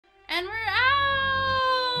And we're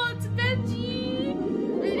out!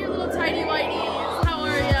 Benji! Read your little tiny whiteys. How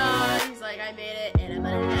are ya? He's like, I made it and I'm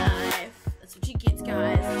alive. That's what she gets,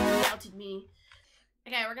 guys. He doubted me.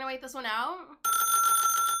 Okay, we're gonna wait this one out.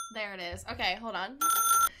 There it is. Okay, hold on.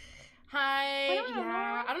 Hi.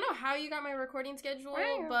 Yeah, I don't know how you got my recording schedule,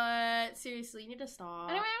 but seriously, you need to stop.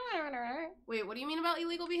 Wait, what do you mean about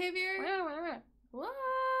illegal behavior? What?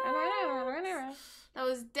 That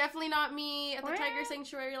was definitely not me at the tiger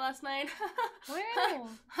sanctuary last night.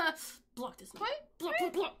 Block this night.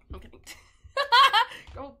 Block. I'm kidding.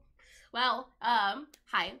 Oh. Well,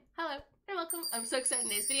 hi. Hello. And welcome. I'm so excited in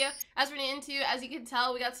today's video. As we're getting into, as you can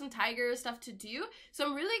tell, we got some tiger stuff to do. So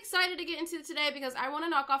I'm really excited to get into it today because I want to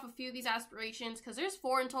knock off a few of these aspirations because there's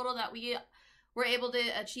 4 in total that we were able to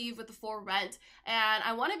achieve with the 4 rent, and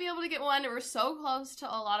I want to be able to get one. We're so close to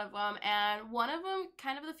a lot of them, and one of them,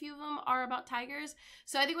 kind of the few of them, are about tigers.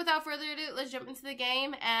 So I think without further ado, let's jump into the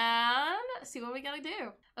game and see what we gotta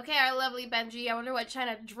do. Okay, our lovely Benji, I wonder what kind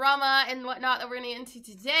of drama and whatnot that we're gonna get into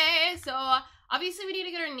today. So obviously we need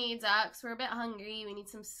to get our needs up because we're a bit hungry, we need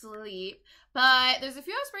some sleep, but there's a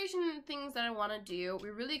few aspiration things that I want to do.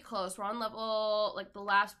 We're really close. We're on level, like, the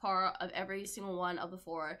last part of every single one of the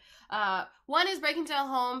 4. One is breaking into a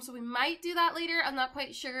home, so we might do that later. I'm not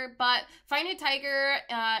quite sure, but find a tiger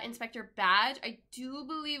inspector badge. I do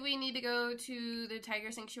believe we need to go to the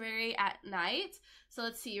tiger sanctuary at night. So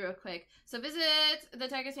let's see real quick. So visit the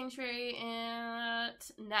tiger sanctuary at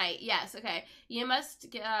night. Yes, okay. You must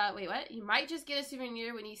get, wait, what? You might just get a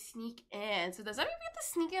souvenir when you sneak in. So does that mean we have to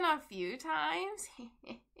sneak in a few times?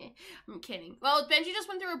 I'm kidding. Well, Benji just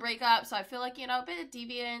went through a breakup, so I feel like, you know, a bit of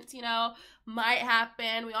deviance, you know, might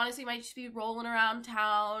happen. We honestly might just be rolling around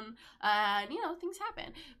town, and, you know, things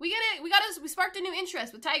happen. We sparked a new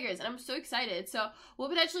interest with tigers, and I'm so excited. So we'll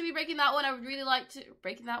potentially be breaking that one. I would really like to,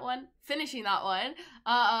 finishing that one,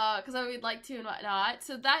 because I would like to and whatnot.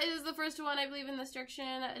 So that is the first one, I believe, in this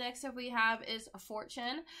direction. Next up we have is a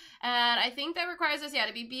fortune, and I think that requires us, yeah,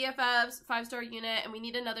 to be BFFs, 5-star unit, and we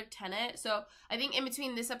need another tenant. So I think in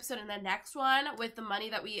between this episode and the next one, with the money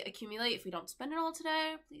that we accumulate, if we don't spend it all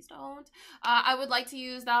today, please don't, I would like to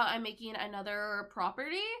use that. I'm making another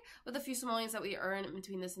property with a few simoleons that we earn in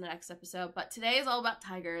between this and the next episode, but today is all about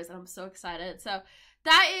tigers, and I'm so excited. So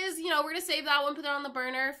that is, you know, we're gonna save that one, put it on the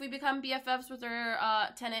burner. If we become BFFs with our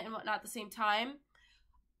tenant and whatnot at the same time,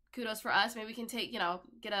 kudos for us. Maybe we can take, you know,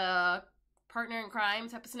 get a partner in crime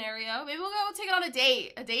type of scenario. Maybe we'll go take it on a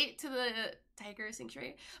date to the tiger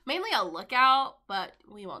sanctuary. Mainly a lookout, but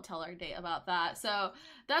we won't tell our date about that. So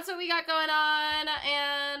that's what we got going on,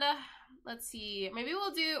 and let's see. Maybe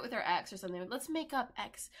we'll do it with our ex or something. Let's make up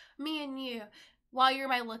ex, me and you, while you're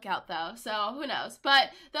my lookout, though. So who knows?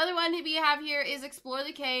 But the other one we have here is explore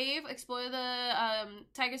the cave, explore the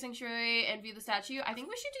tiger sanctuary, and view the statue. I think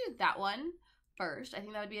we should do that one first. I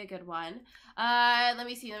think that would be a good one. Let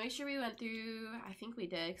me see. Let me make sure we went through. I think we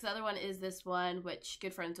did, because the other one is this one, which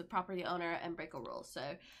good friends with property owner and break a rule. So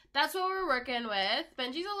that's what we're working with.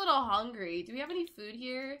 Benji's a little hungry. Do we have any food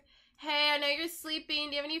here? Hey, I know you're sleeping.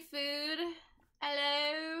 Do you have any food?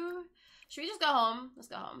 Hello? Should we just go home? Let's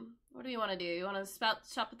go home. What do you want to do? You want to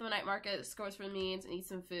shop at the night market, scores for means, and eat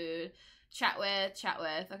some food. Chat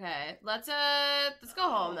with. Okay, let's go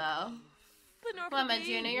home though. Come on,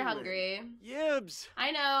 Benji, I know you're hungry. Yibs.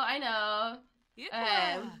 I know.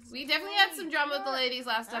 Okay, we definitely had some drama with the ladies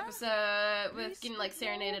last episode with getting, like,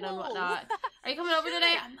 serenaded and whatnot. Are you coming over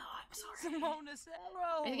today? I'm not. I'm sorry.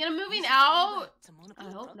 Are you gonna moving out?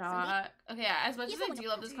 I hope not. Okay, as much as I do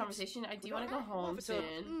love this conversation, I do want to go home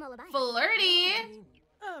soon. Flirty.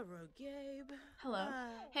 Hello.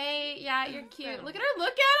 Hey, yeah, you're cute. Look at her.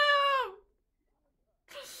 Look at him.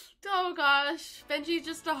 Oh gosh, Benji's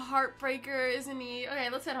just a heartbreaker, isn't he?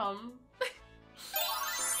 Okay, let's head home.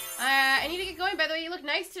 I need to get going. By the way, you look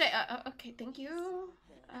nice today. Okay, thank you.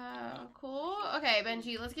 Cool. Okay,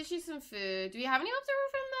 Benji, let's get you some food. Do we have any leftover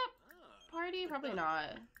from that party? Probably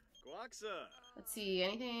not. Let's see,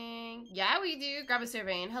 anything? Yeah, we do. Grab a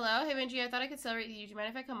surveying. Hello, hey Benji, I thought I could celebrate you. Do you mind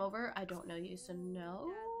if I come over? I don't know you, so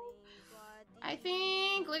no. I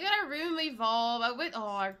think, look at our room evolve. Oh,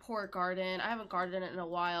 our poor garden. I haven't gardened it in a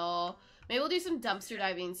while. Maybe we'll do some dumpster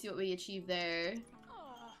diving, see what we achieve there.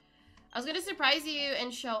 I was gonna surprise you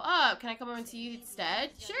and show up. Can I come over and see you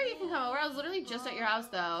instead? Sure, you can come over. I was literally just at your house,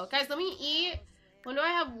 though. Guys, let me eat. When do I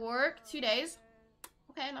have work? 2 days.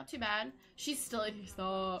 Okay, not too bad. She's still in here,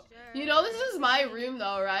 stop. You know this is my room,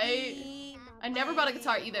 though, right? I never bought a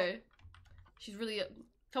guitar, either. She's really...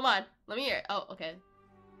 Come on, let me hear it. Oh, okay.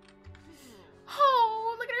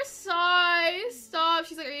 Oh, look at her sigh. Stop.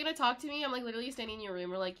 She's like, are you gonna talk to me? I'm like literally standing in your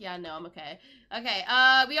room. We're like, yeah, no, I'm okay. Okay,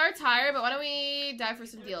 we are tired, but why don't we dive for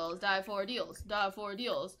some deals? Dive for deals. Dive for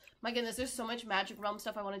deals. My goodness, there's so much Magic Realm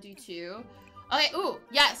stuff I want to do too. Okay, ooh,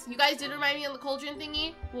 yes, you guys did remind me of the cauldron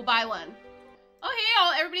thingy. We'll buy one. Oh, hey,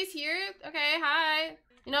 all, everybody's here. Okay, hi.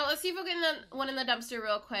 You know, let's see if we'll get one in the dumpster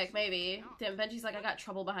real quick, maybe. Damn, Benji's like, I got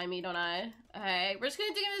trouble behind me, don't I? Okay, we're just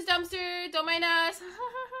gonna dig in this dumpster. Don't mind us.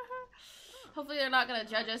 Hopefully they're not gonna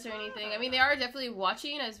judge us or anything. I mean, they are definitely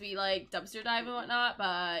watching as we, like, dumpster dive and whatnot,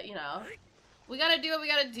 but, you know. We gotta do what we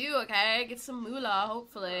gotta do, okay? Get some moolah,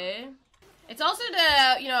 hopefully. It's also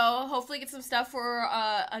to, you know, hopefully get some stuff for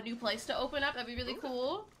a new place to open up. That'd be really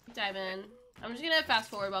cool. Dive in. I'm just gonna fast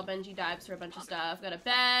forward while Benji dives for a bunch of stuff. Got a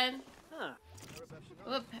bed.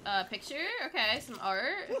 Ooh, a picture. Okay, some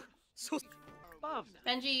art.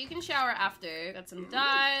 Benji, you can shower after. Got some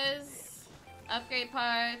dyes. Upgrade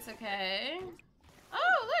parts. Okay.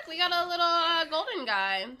 Oh, look, we got a little golden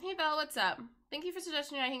guy. Hey, Belle, what's up? Thank you for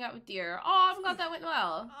suggesting I hang out with deer. Oh, I'm glad that went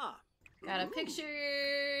well. Got a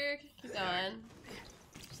picture. Keep going.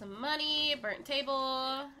 Some money, burnt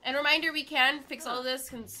table. And reminder, we can fix all of this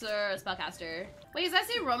because we're a spellcaster. Wait, does that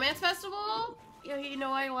say romance festival? Yeah, you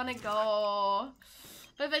know I want to go.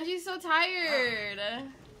 But Benji's so tired.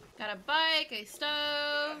 Got a bike, a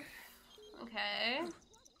stove. Okay.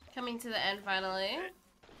 Coming to the end finally.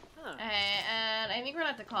 Okay, and I think we're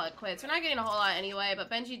gonna have to call it quits. We're not getting a whole lot anyway,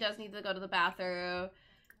 but Benji does need to go to the bathroom.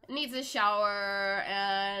 Needs a shower,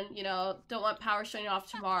 and, you know, don't want power shutting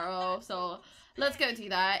off tomorrow, so let's go do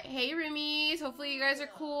that. Hey, roomies, hopefully you guys are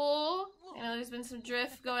cool. I know there's been some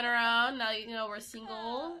drift going around, now you know we're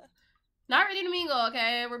single. Not ready to mingle,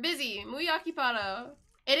 okay? We're busy. Muy occupado.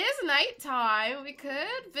 It is nighttime. We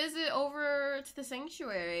could visit over to the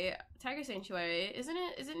sanctuary. Tiger Sanctuary. Isn't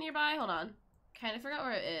it? Is it nearby? Hold on. Kinda forgot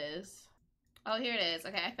where it is. Oh, here it is.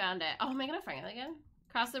 Okay, I found it. Oh, am I gonna find it again?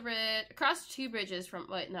 Cross the bridge. Cross 2 bridges from...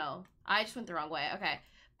 Wait, no. I just went the wrong way. Okay.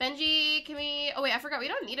 Benji, can we... Oh, wait, I forgot. We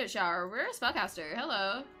don't need a shower. We're a spellcaster.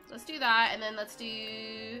 Hello. Let's do that, and then let's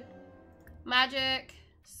do... Magic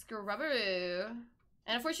Scrubberoo.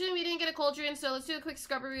 And unfortunately, we didn't get a cauldron, so let's do a quick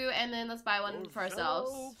Scrubberoo, and then let's buy one for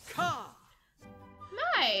ourselves.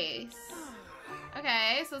 Nice!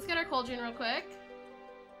 Okay, so let's get our cauldron real quick.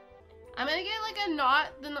 I'm gonna get like a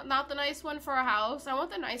not the nice one for our house. I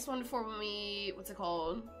want the nice one for when we, what's it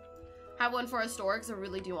called? Have one for our store, because I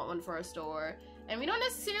really do want one for our store. And we don't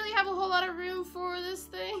necessarily have a whole lot of room for this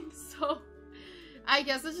thing, so I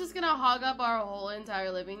guess it's just gonna hog up our whole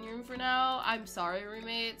entire living room for now. I'm sorry,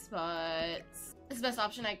 roommates, but it's the best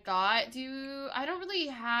option I got. I don't really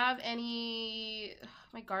have any...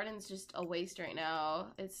 My garden's just a waste right now.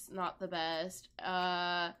 It's not the best.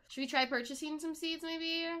 Should we try purchasing some seeds,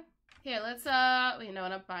 maybe? Here, let's, wait, no,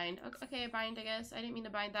 not bind. Okay, bind, I guess. I didn't mean to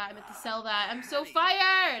bind that. I meant to sell that. I'm so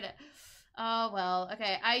fired! Oh, well,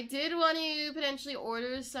 okay. I did want to potentially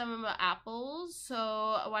order some apples, so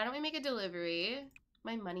why don't we make a delivery?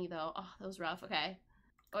 My money, though. Oh, that was rough. Okay.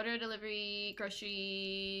 Order, delivery,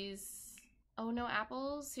 groceries. Oh, no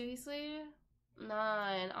apples? Seriously?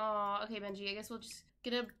 None. Oh, okay, Benji. I guess we'll just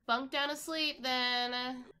get a bunk down to sleep then.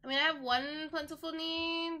 I mean, I have one plentiful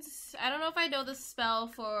needs. I don't know if I know the spell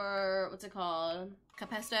for, what's it called?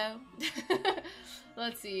 Capesto?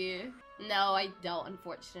 Let's see. No, I don't,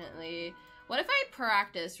 unfortunately. What if I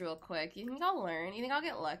practice real quick? You think I'll learn? You think I'll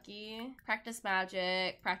get lucky? Practice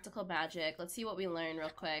magic, practical magic. Let's see what we learn real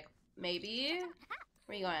quick. Maybe?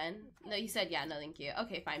 Where are you going? No, you said yeah, no thank you.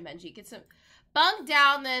 Okay, fine, Benji. Get some... Bunk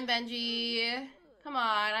down then, Benji. Come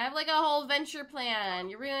on, I have like a whole venture plan.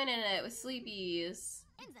 You're ruining it with sleepies.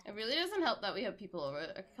 It really doesn't help that we have people over.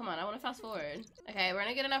 Okay, come on, I want to fast forward. Okay, we're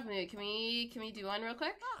gonna get enough mood. Can we do one real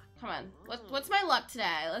quick? Come on. What's my luck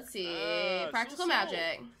today? Let's see. Practical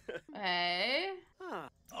magic. Okay.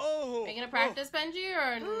 Are you gonna practice, Benji,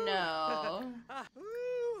 or no?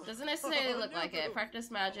 Doesn't necessarily look like it.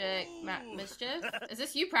 Practice magic, mischief. Is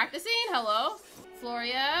this you practicing? Hello?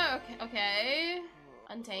 Floria, okay.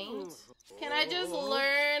 Untamed. Can I just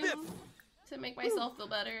learn to make myself feel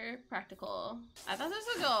better? Practical. I thought this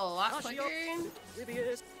would go a lot quicker.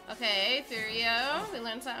 Okay, Furio, we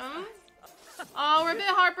learned something. Oh, we're a bit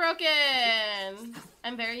heartbroken.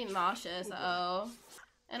 I'm very nauseous, uh-oh.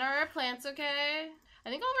 And are our plants okay? I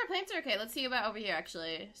think all of our plants are okay. Let's see about over here,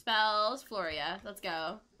 actually. Spells, Floria, let's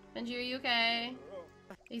go. Benji, are you okay?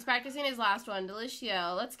 He's practicing his last one,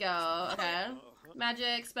 Delicio, let's go. Okay.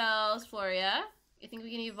 Magic, spells, Floria. I think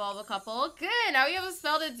we can evolve a couple. Good, now we have a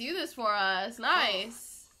spell to do this for us.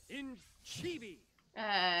 Nice.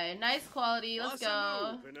 Nice quality, let's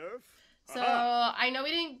go. So I know we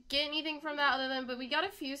didn't get anything from that other than, but we got a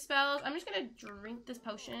few spells. I'm just gonna drink this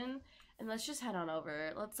potion and let's just head on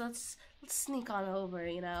over. Let's sneak on over,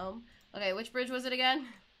 you know. Okay, which bridge was it again?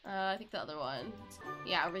 I think the other one.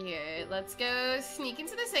 Yeah, over here. Let's go sneak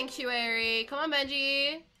into the sanctuary. Come on,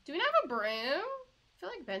 Benji. Do we not have a broom? I feel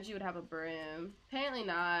like Benji would have a broom. Apparently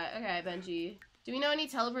not. Okay, Benji. Do we know any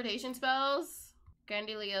teleportation spells?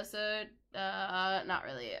 Grandioso. Not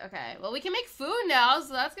really. Okay. Well, we can make food now,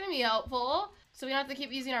 so that's gonna be helpful. So we don't have to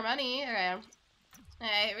keep using our money. Okay.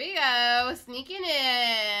 Alright, here we go. Sneaking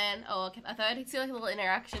in. Oh, okay. I thought I'd see like a little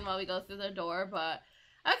interaction while we go through the door, but...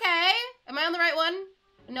 Okay. Am I on the right one?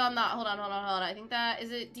 No, I'm not. Hold on. I think that... Is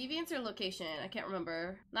it deviants or location? I can't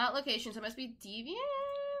remember. Not location, so it must be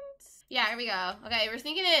deviants? Yeah, here we go. Okay, we're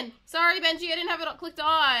sneaking in. Sorry, Benji, I didn't have it clicked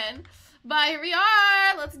on. But here we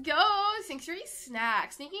are. Let's go. Sanctuary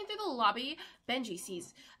snack. Sneaking through the lobby, Benji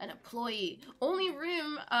sees an employee's only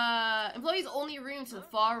room to the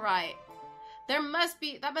far right. That must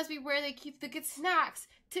be where they keep the good snacks.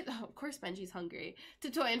 Of course Benji's hungry.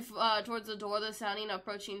 Tiptoeing towards the door, the sounding of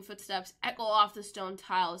approaching footsteps echo off the stone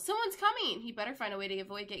tiles. Someone's coming! He better find a way to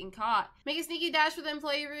avoid getting caught. Make a sneaky dash for the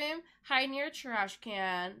employee room. Hide near a trash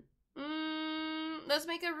can. Let's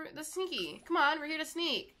make the sneaky. Come on, we're here to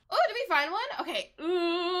sneak. Oh, did we find one? Okay.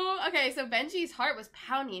 Ooh. Okay, so Benji's heart was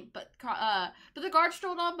pounding, but the guard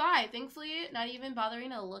strolled on by, thankfully not even bothering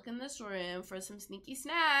to look in this room for some sneaky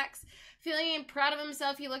snacks. Feeling proud of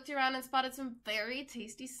himself, he looked around and spotted some very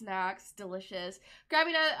tasty snacks. Delicious.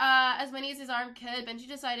 Grabbing as many as his arm could, Benji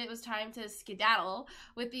decided it was time to skedaddle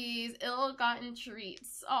with these ill-gotten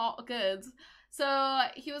treats. Oh, goods. So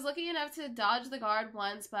he was lucky enough to dodge the guard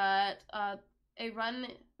once, but a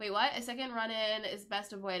second run-in is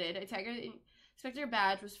best avoided. A Tiger Inspector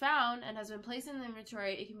badge was found and has been placed in the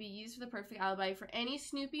inventory. It can be used for the perfect alibi for any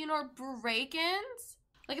snooping or break-ins.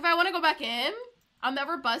 Like if I want to go back in, I'm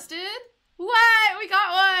never busted. What? We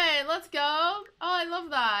got one! Let's go! Oh, I love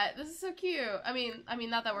that. This is so cute. I mean,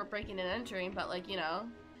 not that we're breaking and entering, but like, you know.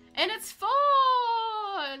 And it's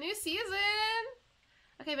fall! New season!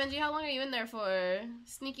 Okay, Benji, how long are you in there for?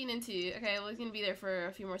 Sneaking into. Okay, well, he's gonna be there for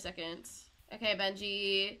a few more seconds. Okay,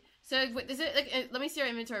 Benji. So, is it, like, let me see our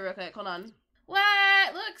inventory real quick. Hold on.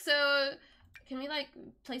 What? Look, so, can we, like,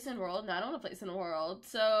 place in world? No, I don't want to place in world.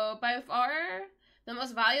 So, by far, the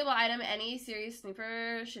most valuable item any serious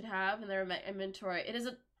snooper should have in their inventory. It is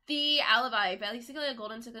the alibi. Basically a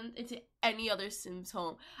golden ticket into any other Sims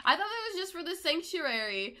home. I thought that was just for the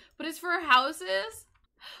sanctuary, but it's for houses?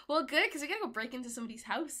 Well, good, because we gotta go break into somebody's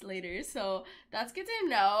house later, so that's good to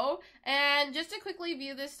know. And just to quickly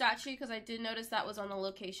view this statue, because I did notice that was on the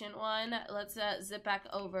location one, let's zip back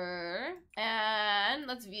over, and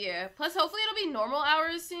let's view. Plus, hopefully it'll be normal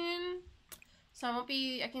hours soon, so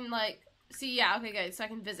I can, like, see, yeah, okay, good, so I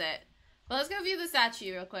can visit. But let's go view the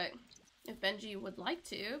statue real quick, if Benji would like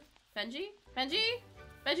to. Benji?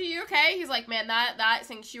 Benji, you okay? He's like, man, that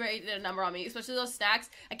sanctuary did a number on me, especially those snacks.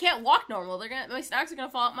 I can't walk normal. My snacks are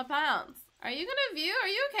gonna fall out my pants. Are you gonna view? Are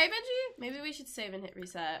you okay, Benji? Maybe we should save and hit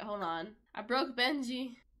reset. Hold on. I broke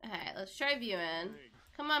Benji. Alright, let's try viewing.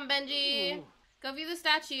 Come on, Benji. Go view the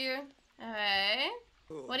statue. Okay.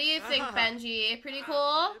 What do you think, Benji? Pretty cool?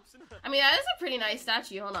 I mean, that is a pretty nice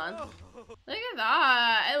statue. Hold on. Look at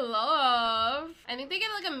that. I think they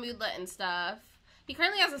get like a moodlet and stuff. He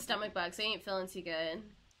currently has a stomach bug, so he ain't feeling too good.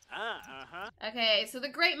 Okay, so the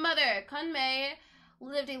Great Mother, Kunmei,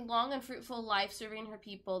 lived a long and fruitful life serving her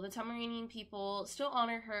people. The Tamarinian people still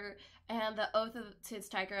honor her and the oath to its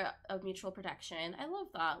tiger of mutual protection. I love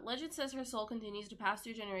that. Legend says her soul continues to pass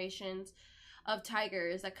through generations of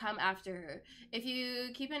tigers that come after her. If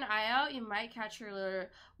you keep an eye out, you might catch her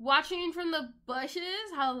watching from the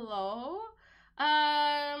bushes. Hello?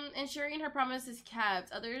 Ensuring her promise is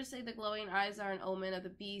kept. Others say the glowing eyes are an omen of the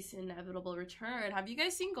beast's inevitable return. Have you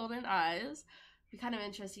guys seen golden eyes? It'd be kind of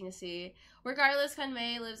interesting to see. Regardless,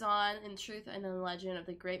 Kunmei lives on in truth and in the legend of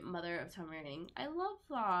the Great Mother of Tamaring. I love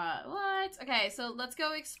that. What? Okay, so let's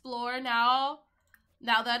go explore now.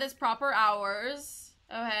 Now that it's proper hours.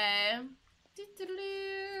 Okay.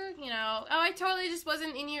 You know. Oh, I totally just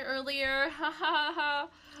wasn't in here earlier. Ha ha ha.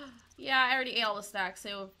 Yeah, I already ate all the stacks,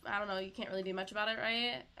 so I don't know, you can't really do much about it,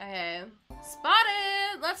 right? Okay.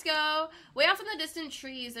 Spotted! Let's go! Way off in the distant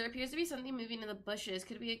trees, there appears to be something moving in the bushes.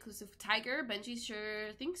 Could it be a elusive tiger? Benji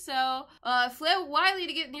sure thinks so. Flail wildly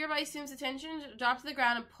to get nearby Sim's attention, drop to the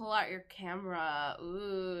ground and pull out your camera.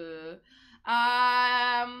 Ooh.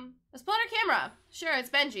 Let's pull out our camera. Sure, it's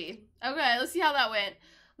Benji. Okay, let's see how that went.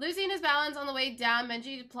 Losing his balance on the way down,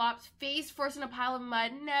 Benji plopped face first in a pile of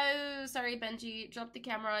mud. No, sorry, Benji. Dropped the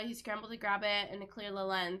camera. He scrambled to grab it and to clear the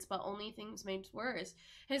lens, but only things made worse.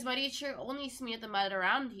 His muddy shirt only smeared the mud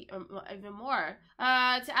around even more. To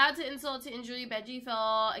add to insult to injury, Benji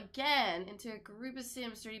fell again into a group of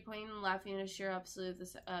Sims, started pointing and laughing to share absolute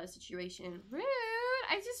the situation. Rude!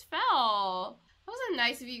 I just fell. That wasn't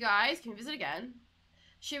nice of you guys. Can we visit again?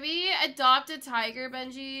 Should we adopt a tiger,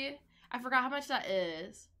 Benji? I forgot how much that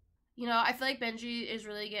is. You know, I feel like Benji is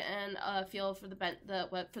really getting a feel for the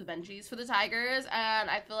Benjis, for the tigers, and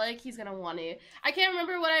I feel like he's gonna want to. I can't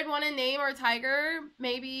remember what I'd want to name our tiger.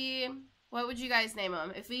 Maybe, what would you guys name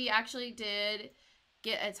him? If we actually did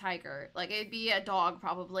get a tiger, like it'd be a dog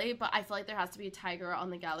probably, but I feel like there has to be a tiger on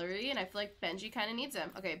the gallery, and I feel like Benji kind of needs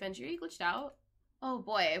him. Okay, Benji, are you glitched out? Oh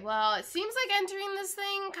boy, well, it seems like entering this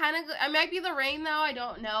thing kind of, it might be the rain though, I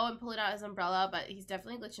don't know. I'm pulling out his umbrella, but he's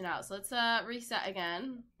definitely glitching out. So let's reset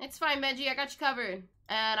again. It's fine, Benji, I got you covered.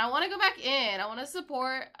 And I want to go back in. I want to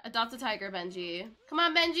support Adopt a Tiger, Benji. Come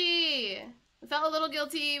on, Benji! We felt a little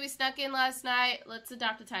guilty, we snuck in last night. Let's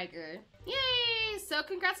adopt a tiger. Yay! So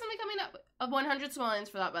congrats on the coming up of 100 simoleons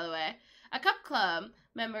for that, by the way. A Cup Club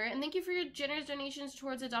member, and thank you for your generous donations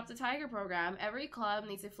towards Adopt a Tiger program. Every club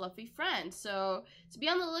needs a fluffy friend, so to be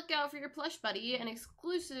on the lookout for your plush buddy, an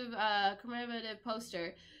exclusive commemorative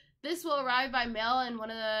poster. This will arrive by mail in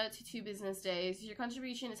one of the 2 business days. Your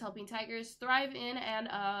contribution is helping tigers thrive in and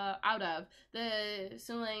out of the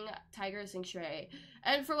Suling Tiger Sanctuary.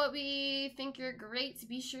 And for what we think you're great,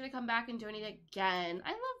 be sure to come back and donate again.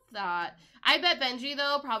 I love that. I bet Benji,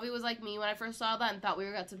 though, probably was like me when I first saw that and thought we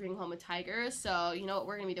were about to bring home a tiger. So, you know what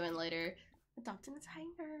we're going to be doing later? Adopting a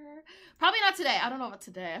tiger. Probably not today. I don't know about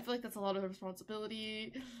today. I feel like that's a lot of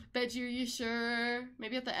responsibility. Benji, are you sure?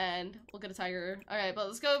 Maybe at the end we'll get a tiger. Alright, but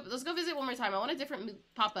let's go visit one more time. I want a different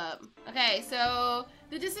pop-up. Okay, so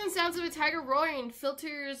the distant sounds of a tiger roaring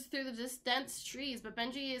filters through the dense trees, but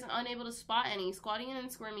Benji is unable to spot any. Squatting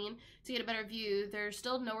and squirming to get a better view, they're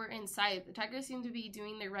still nowhere in sight. The tigers seem to be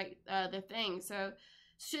doing their thing, so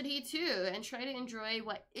should he too, and try to enjoy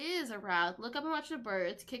what is around. Look up and watch the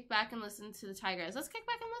birds, kick back and listen to the tigers. Let's kick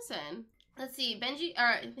back and listen. Let's see, Benji,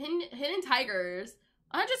 hidden tigers.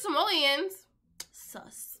 100 simoleons.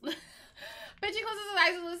 Sus. Benji closes his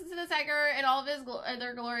eyes and listens to the tiger and all of his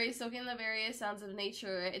their glory, soaking the various sounds of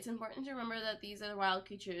nature. It's important to remember that these are wild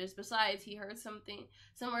creatures. Besides, he heard something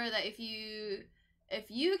somewhere that if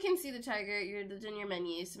you can see the tiger, you're in your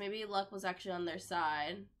menu, so maybe luck was actually on their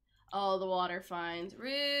side. Oh, the water finds.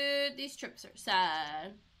 Rude. These trips are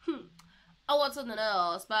sad. I want something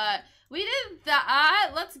else, but we did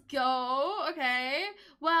that. Let's go. Okay.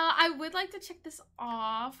 Well, I would like to check this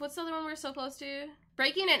off. What's the other one we're so close to?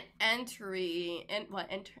 Breaking and entry. And what?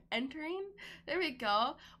 Entering? There we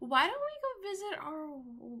go. Why don't we go visit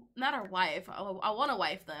not our wife. I want to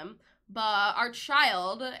wife them. But our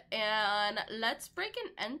child, and let's break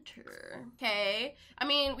and enter. Okay. I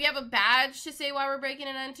mean, we have a badge to say why we're breaking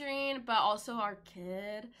and entering, but also our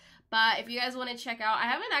kid. But if you guys want to check out, I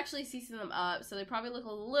haven't actually CC'd them up, so they probably look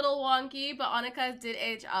a little wonky, but Annika did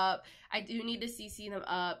age up. I do need to CC them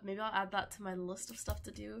up. Maybe I'll add that to my list of stuff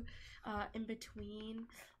to do in between.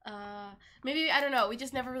 Maybe, I don't know, we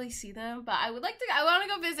just never really see them, but I want to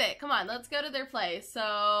go visit. Come on, let's go to their place.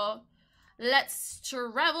 So let's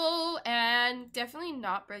travel and definitely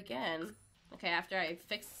not break in. Okay, after I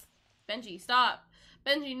fix Benji, stop.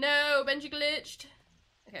 Benji, no, Benji glitched.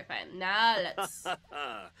 Okay, fine. Now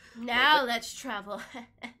let's travel.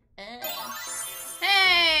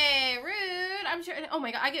 Hey, rude. I'm sure. Oh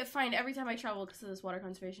my god, I get fined every time I travel because of this water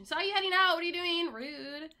conservation. Saw you heading out. What are you doing?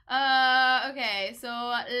 Rude. Okay,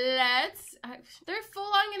 so they're full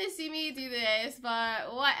on gonna see me do this,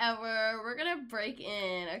 but whatever. We're gonna break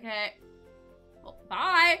in, okay? Well,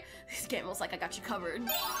 bye. This game looks like I got you covered.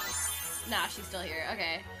 Nah, she's still here.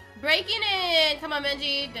 Okay. Breaking in! Come on,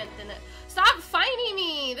 Benji. Dun, dun, dun. Stop fining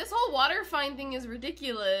me! This whole water fine thing is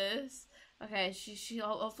ridiculous. Okay,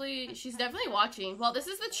 hopefully, she's definitely watching. Well, this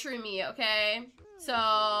is the true me, okay? So,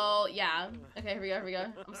 yeah. Okay, here we go.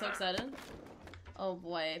 I'm so excited. Oh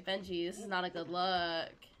boy, Benji, this is not a good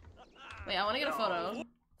look. Wait, I want to get a photo.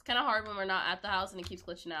 It's kind of hard when we're not at the house and it keeps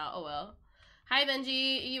glitching out. Oh well. Hi,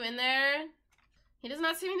 Benji. Are you in there? He does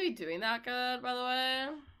not seem to be doing that good, by the way.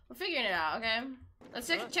 We're figuring it out, okay? Let's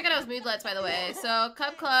check out his moodlets, by the way. So,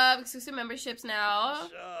 Cup Club, exclusive memberships now.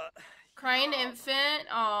 Crying infant,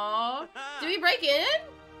 aww. Did we break in?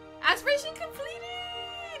 Aspiration completed!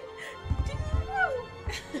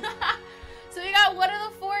 So we got 1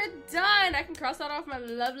 of the 4 done. I can cross that off my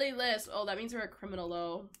lovely list. Oh, that means we're a criminal,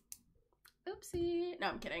 though. Oopsie. No,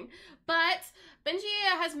 I'm kidding. But Benji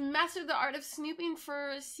has mastered the art of snooping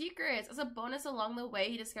for secrets. As a bonus along the way,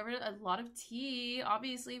 he discovered a lot of tea.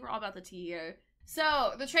 Obviously, we're all about the tea here.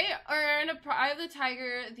 So, the trait earned Eye of the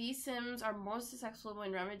Tiger. These Sims are most successful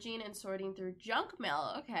when rummaging and sorting through junk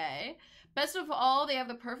mail. Okay. Best of all, they have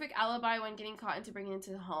the perfect alibi when getting caught into bringing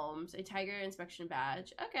into homes. A tiger inspection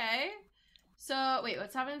badge. Okay. So, wait,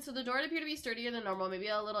 what's happening? So the door appeared to be sturdier than normal. Maybe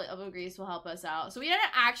a little elbow grease will help us out. So we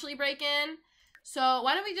didn't actually break in. So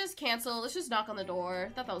why don't we just cancel? Let's just knock on the door.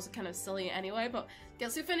 I thought that was kind of silly anyway, but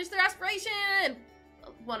guess who finished their aspiration?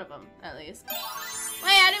 One of them, at least. Wait,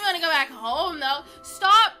 I didn't want to go back home, though.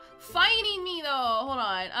 Stop fighting me, though. Hold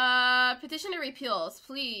on. Petition to repeals,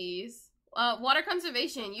 please. Water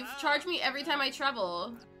conservation. You've charged me every time I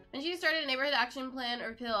travel. And she started a neighborhood action plan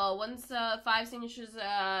repeal. Once 5 signatures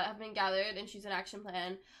have been gathered and she's an action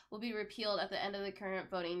plan, will be repealed at the end of the current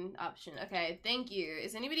voting option. Okay, thank you.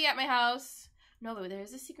 Is anybody at my house? No, but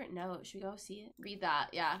there's a secret note. Should we go see it? Read that,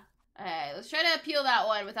 yeah. Okay, let's try to appeal that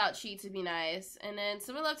one without cheats would be nice. And then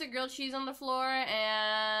someone left a grilled cheese on the floor,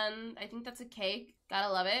 and I think that's a cake.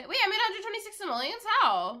 Gotta love it. Wait, I made 126 simoleons?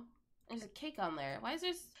 How? There's a cake on there. Why is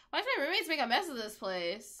my roommates make a mess of this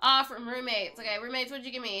place? Ah, from roommates. Okay, roommates, what'd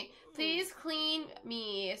you give me? Please clean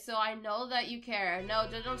me so I know that you care. No,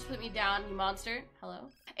 don't just put me down, you monster. Hello?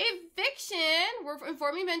 Eviction! We're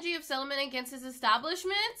informing Benji of settlement against his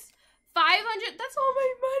establishment. 500, that's all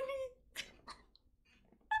my money.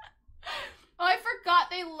 Oh, I forgot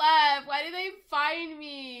they left. Why did they find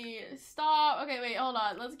me? Stop. Okay, wait, hold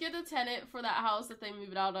on. Let's get a tenant for that house that they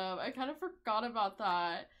moved out of. I kind of forgot about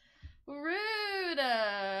that. Rude.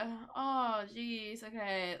 Oh, jeez.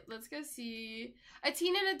 Okay, let's go see. A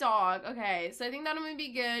teen and a dog. Okay, so I think that'll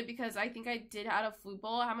be good because I think I did add a food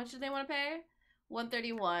bowl. How much did they want to pay?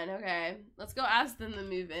 131. Okay, let's go ask them to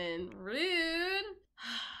move in. Rude.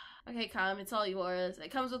 Okay, come. It's all yours.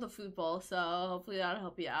 It comes with a food bowl, so hopefully that'll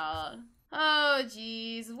help you out. Oh,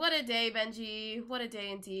 jeez. What a day, Benji. What a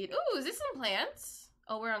day indeed. Ooh, is this some plants?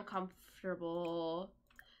 Oh, we're uncomfortable.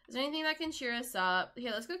 Is there anything that can cheer us up?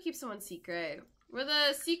 Here, let's go keep someone secret. We're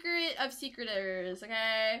the secret of secreters,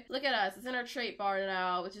 okay? Look at us. It's in our trait bar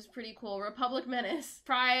now, which is pretty cool. Republic Menace.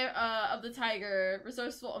 Pride of the Tiger.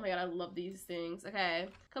 Resourceful. Oh my god, I love these things. Okay.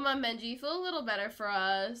 Come on, Benji. Feel a little better for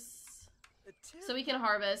us. So we can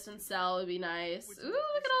harvest and sell would be nice. Ooh,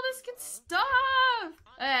 look at all this good stuff!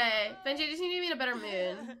 Okay, Benji, I just need to be in a better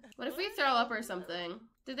mood. What if we throw up or something?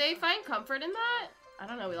 Did they find comfort in that? I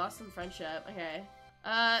don't know, we lost some friendship. Okay.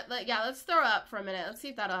 Yeah, let's throw up for a minute. Let's see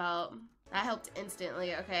if that'll help. That helped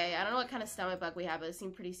instantly, okay. I don't know what kind of stomach bug we have, but it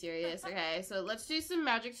seemed pretty serious. Okay, so let's do some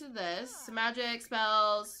magic to this. Some magic,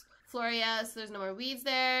 spells, Floria, so there's no more weeds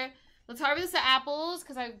there. Let's harvest the apples,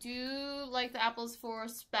 because I do like the apples for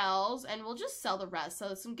spells, and we'll just sell the rest.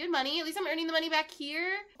 So some good money. At least I'm earning the money back here.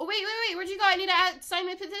 Oh, wait, where'd you go? I need to sign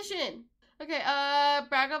my petition. Okay,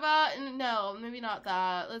 brag about, no, maybe not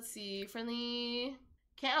that. Let's see, friendly,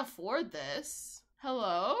 can't afford this.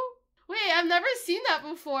 Hello? Wait, I've never seen that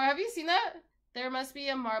before. Have you seen that? There must be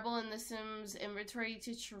a marble in the Sims inventory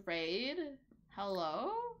to trade.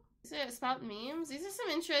 Hello? Is it about memes? These are some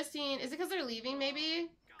interesting, is it because they're leaving maybe?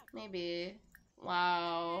 Maybe.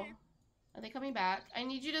 Wow. Are they coming back? I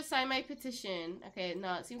need you to sign my petition. Okay,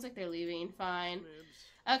 no, it seems like they're leaving. Fine.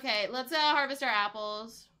 Okay, let's harvest our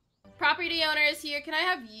apples. Property owners here. Can I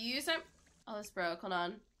have you sign? Oh, this broke. Hold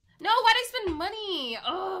on. No, why'd I spend money?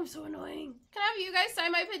 Oh, I'm so annoying. Can I have you guys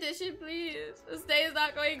sign my petition, please? This day is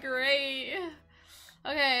not going great.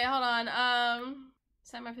 Okay, hold on.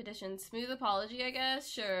 Sign my petition. Smooth apology, I guess?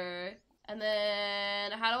 Sure. And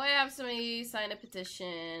then, how do I have somebody sign a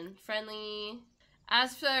petition? Friendly.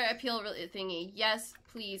 Ask for appeal thingy. Yes,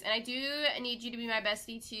 please. And I do need you to be my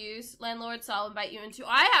bestie too, landlord, so I'll invite you into.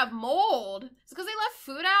 I have mold! It's because they left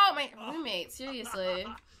food out? My roommate, seriously.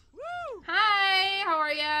 Hi, how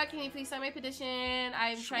are ya? Can you please sign my petition?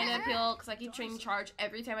 I'm trying to appeal because I keep trying to charge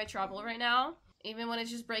every time I travel right now. Even when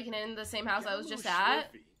it's just breaking in the same house I was just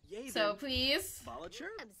at. So please.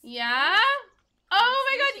 Yeah? Oh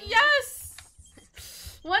my god, yes!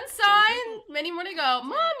 One sign, many more to go.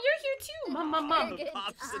 Mom, you're here too. Mom.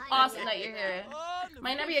 Awesome that you're here.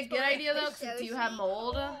 Might not be a good idea though, because I do have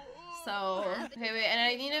mold. So, okay, wait, and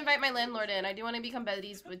I need to invite my landlord in. I do want to become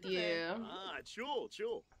buddies with you. Sure.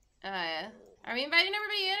 Are we inviting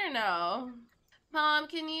everybody in or no? Mom,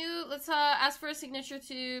 can you, let's ask for a signature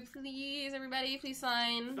too, please, everybody, please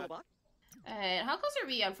sign. Alright, how close are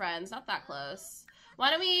we on friends? Not that close. Why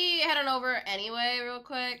don't we head on over anyway, real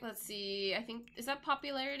quick? Let's see. I think, is that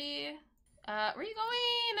popularity? Where are you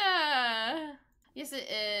going? Yes, it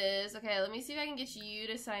is. Okay, let me see if I can get you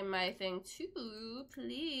to sign my thing too,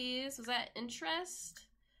 please. Was that interest?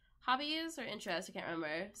 Hobbies or interest? I can't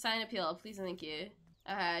remember. Sign appeal, please and thank you.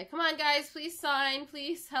 Okay, come on guys, please sign.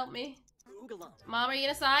 Please help me. Mom, are you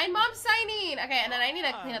gonna sign? Mom's signing! Okay, and then I need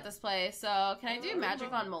to clean up this place, so can I do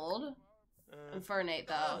magic on mold? Infernate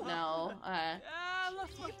though, no.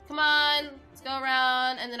 Come on, let's go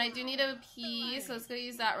around, and then I do need a pee, so let's go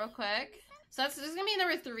use that real quick. So this is gonna be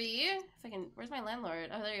number 3. If I can, where's my landlord?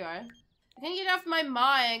 Oh, there you are. I can't get off my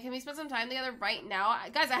mind. Can we spend some time together right now?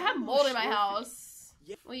 Guys, I have mold in my house.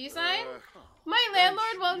 Will you sign? My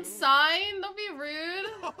landlord won't sign. Don't be rude.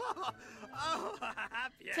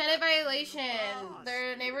 Tenant violation.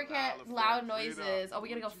 Their neighbor can't loud noises. Oh, we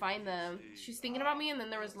gotta go find them. She's thinking about me, and then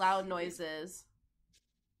there was loud noises.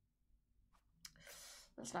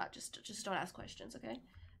 Let's not just don't ask questions, okay?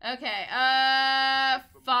 Okay.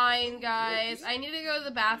 Fine, guys. I need to go to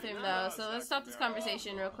the bathroom though, so let's stop this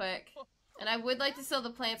conversation real quick. And I would like to sell the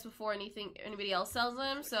plants before anybody else sells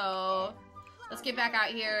them, so let's get back out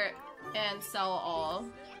here and sell all.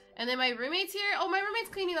 And then my roommate's here. Oh, my roommate's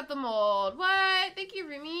cleaning up the mold. What? Thank you,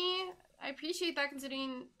 roomie. I appreciate that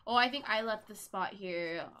considering... Oh, I think I left the spot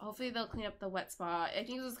here. Hopefully they'll clean up the wet spot. I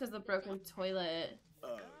think it was because of the broken toilet.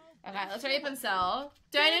 Okay, let's hurry up and sell.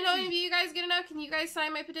 Do I know any of you guys good enough? Can you guys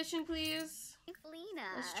sign my petition, please?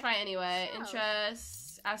 Let's try anyway.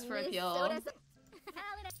 Interest. Ask for appeal.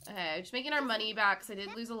 Okay, just making our money back because I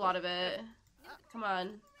did lose a lot of it. Come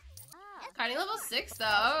on. Carding level 6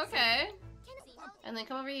 though, okay. And then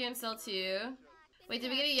come over here and sell 2. Wait,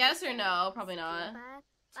 did we get a yes or no? Probably not.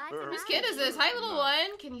 Whose kid is this? Hi, little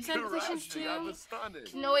one. Can you send petitions too?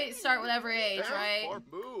 Can no wait start whatever age, right?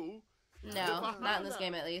 No, not in this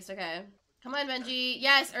game at least. Okay. Come on, Benji.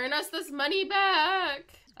 Yes, earn us this money back.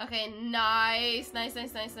 Okay, nice. Nice.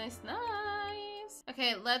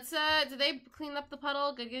 Okay, let's, did they clean up the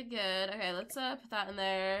puddle? Good. Okay, let's, put that in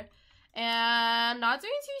there. And not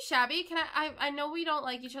doing too shabby. Can I know we don't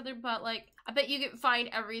like each other, but, like, I bet you get fined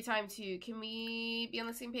every time, too. Can we be on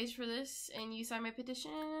the same page for this? And you sign my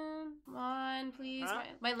petition? Come on, please.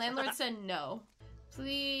 My landlord said no.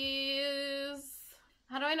 Please.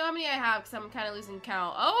 How do I know how many I have? Because I'm kind of losing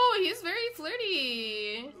count. Oh, he's very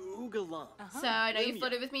flirty. So I know you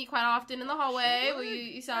flirted with me quite often in the hallway. Will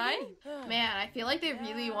you sign? Man, I feel like they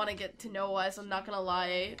really want to get to know us. I'm not gonna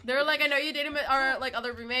lie. They're like, I know you dated our like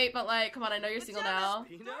other roommate, but like, come on, I know you're single now.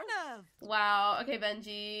 Wow. Okay,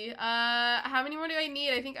 Benji. How many more do I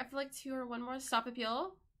need? I feel like 2 or 1 more. Stop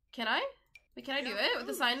appeal. Can I? Wait, can I do it with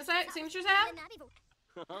the signatures I have?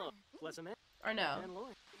 Or no?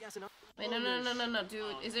 Wait, no,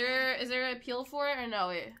 dude. Is there an appeal for it or no?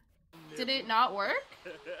 Wait. Did it not work?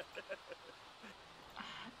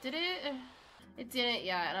 Did it? It didn't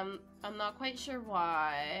yet, and I'm not quite sure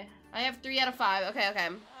why. I have 3 out of 5. Okay.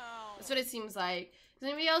 That's what it seems like. Is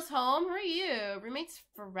anybody else home? Who are you? Roommate's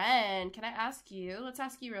friend. Can I ask you? Let's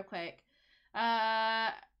ask you real quick.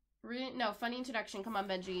 No, funny introduction. Come on,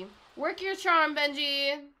 Benji. Work your charm,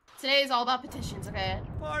 Benji. Today is all about petitions, okay?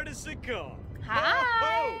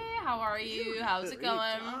 Hi! How are you? How's it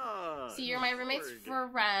going? See, you're my roommate's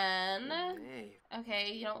friend.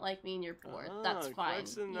 Okay, you don't like me and you're bored. That's fine.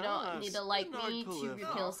 You don't need to like me to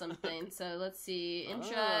repeal something. So let's see.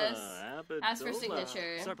 Interest. Ask for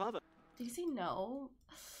signature. Did he say no?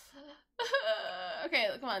 Okay,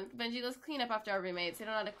 come on, Benji, let's clean up after our roommates. They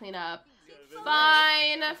don't know how to clean up.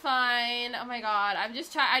 Fine. Oh my god, I'm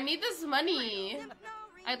just trying. I need this money.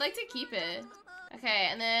 I'd like to keep it. Okay,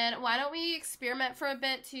 and then why don't we experiment for a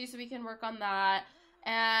bit too so we can work on that.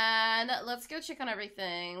 And let's go check on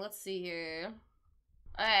everything. Let's see here.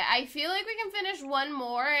 Okay, I feel like we can finish 1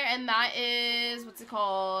 more, and that is, what's it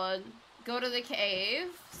called? Go to the cave.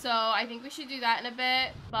 So I think we should do that in a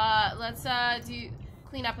bit. But let's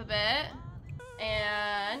clean up a bit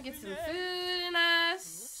and get some food in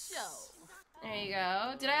us. There you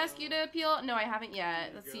go. Did I ask you to appeal? No, I haven't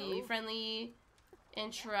yet. Let's see. Friendly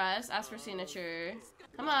interest. Ask for signature.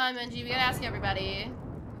 Come on, Benji. We gotta ask everybody.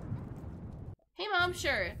 Hey, Mom.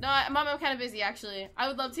 Sure. No, Mom, I'm kind of busy, actually. I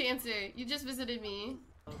would love to answer. You just visited me.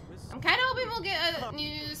 I'm kind of hoping we'll get a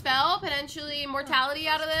new spell, potentially immortality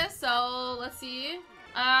out of this, so let's see.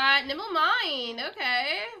 Nimble Mind.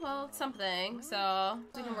 Okay. Well, it's something, so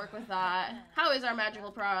we can work with that. How is our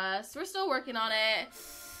magical prowess? We're still working on it.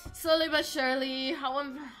 Slowly but surely.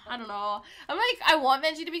 I don't know. I'm like, I want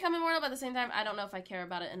Benji to become immortal, but at the same time, I don't know if I care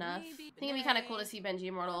about it enough. I think it'd be kind of cool to see Benji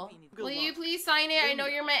immortal. Will you please sign it? I know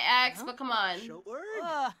you're my ex, but come on.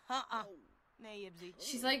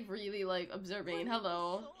 She's like really like observing.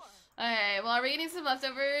 Hello. Okay, well, are we getting some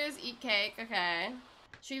leftovers? Eat cake. Okay.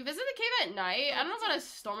 Should we visit the cave at night? I don't know about a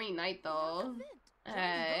stormy night though.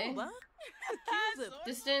 Okay.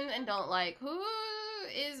 Distant and don't like. Who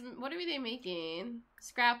is, what are they making?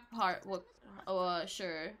 Scrap part, what, oh,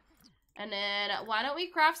 sure. And then, why don't we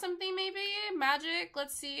craft something maybe? Magic,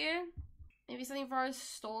 let's see. Maybe something for our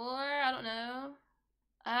store, I don't know.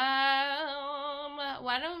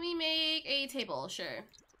 Why don't we make a table? Sure.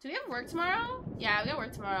 Do we have work tomorrow? Yeah, we got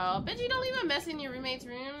work tomorrow. Benji, don't leave a mess in your roommate's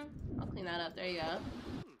room. I'll clean that up. There you go.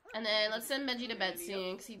 And then let's send Benji to bed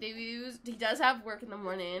soon because he does have work in the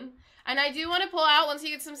morning. And I do want to pull out once he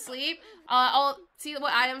gets some sleep. I'll see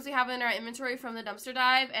what items we have in our inventory from the dumpster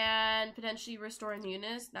dive and potentially restore a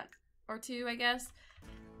newness or two, I guess.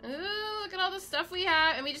 Ooh, look at all the stuff we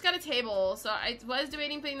have. And we just got a table. So I was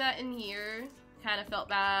debating putting that in here. Kind of felt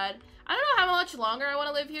bad. I don't know how much longer I want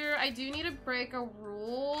to live here. I do need to break a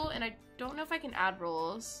rule, and I don't know if I can add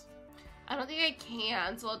rules. I don't think I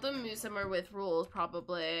can, so I'll have to move somewhere with rules,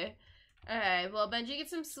 probably. Alright, well, Benji gets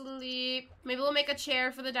some sleep. Maybe we'll make a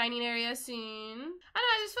chair for the dining area soon. I don't know,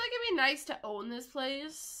 I just feel like it'd be nice to own this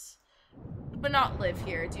place, but not live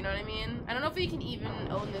here, do you know what I mean? I don't know if we can even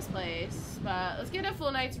own this place, but let's get a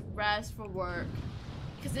full night's rest for work.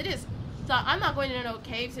 Because it is... I'm not going to no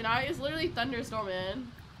cave tonight. It's literally thunderstorming.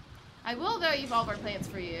 I will, though, evolve our plants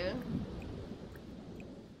for you.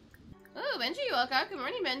 Oh, Benji, you woke up. Good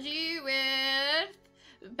morning, Benji, with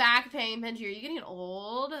back pain. Benji, are you getting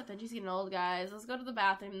old? Benji's getting old, guys. Let's go to the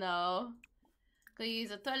bathroom, though. Go use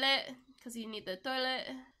the toilet, because you need the toilet.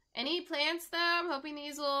 Any plants, though? I'm hoping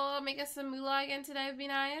these will make us some moolah again today. Would be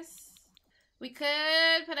nice. We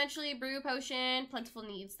could potentially brew a potion. Plentiful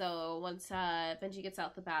needs, though, once Benji gets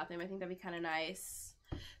out the bathroom. I think that'd be kind of nice.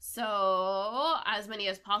 So, as many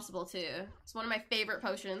as possible, too. It's one of my favorite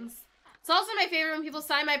potions. It's also my favorite when people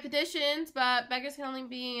sign my petitions, but beggars can only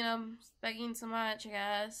be, you know, begging so much, I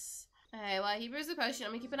guess. Okay, well, he brews a potion.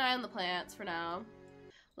 I'm gonna keep an eye on the plants for now.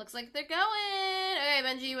 Looks like they're going. Okay,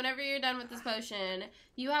 Benji, whenever you're done with this potion,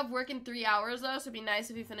 you have work in 3 hours, though, so it'd be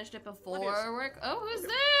nice if you finished it before work. Oh, who's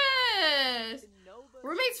this?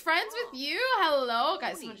 Roommate's friends with you? Hello,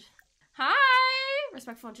 guys. Hi!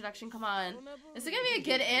 Respectful introduction, come on. Is it gonna be a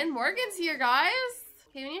good end? Morgan's here, guys.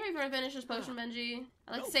 Okay, we need to finish this potion, Benji.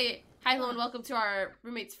 I'd like to say hi, hello, and welcome to our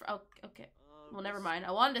roommate's oh, okay. Well, never mind.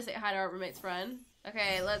 I wanted to say hi to our roommate's friend.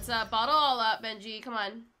 Okay, let's bottle all up, Benji. Come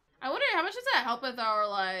on. I wonder how much does that help with our,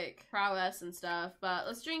 like, prowess and stuff, but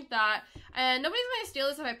let's drink that. And nobody's gonna steal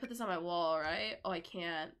this if I put this on my wall, right? Oh, I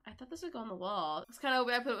can't. I thought this would go on the wall. It's kind of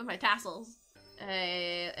where I put it with my tassels.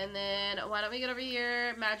 Okay, and then why don't we get over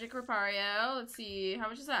here? Magic Repario. Let's see. How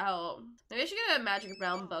much does that help? Maybe I should get a Magic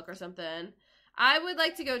Realm book or something. I would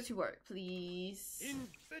like to go to work, please.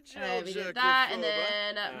 Alright, we did that, and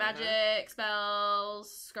then magic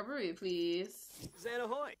spells. Scrubberoo, please.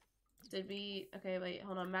 Did we? Okay, wait,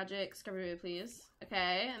 hold on. Magic Scrubberoo, please.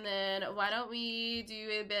 Okay, and then why don't we do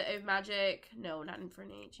a bit of magic? No, not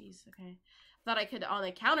Infernate. Jeez, okay. Thought I could, on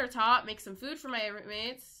the countertop, make some food for my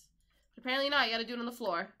roommates. But apparently not. You gotta do it on the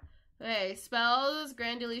floor. Okay, spells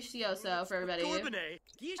Grandilicioso for everybody.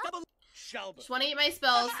 Just want to get my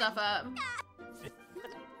spells stuff up.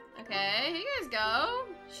 Okay, here you guys go.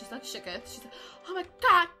 She's like shooketh. She's like, oh my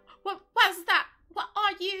god, what was that? What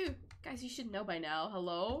are you? Guys, you should know by now.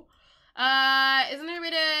 Hello? Isn't there a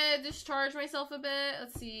way to discharge myself a bit?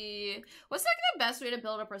 Let's see. What's like the best way to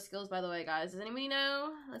build up our skills, by the way, guys? Does anybody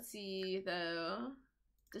know? Let's see, though.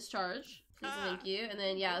 Discharge. Please, thank you. And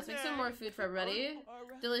then, yeah, let's make some more food for everybody.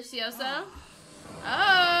 Delicioso.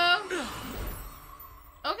 Oh!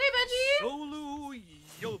 Okay, Benji.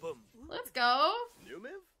 Let's go.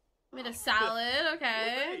 Made a salad.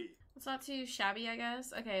 Okay. It's not too shabby, I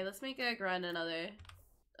guess. Okay, let's make a grind another.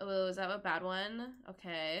 Oh, is that a bad one?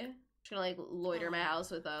 Okay. Just gonna like loiter my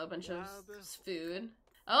house with a bunch of food.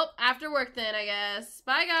 Oh, after work then, I guess.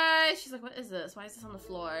 Bye, guys. She's like, what is this? Why is this on the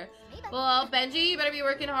floor? Well, Benji, you better be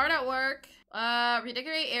working hard at work.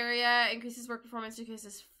 Redecorate area. Increases work performance.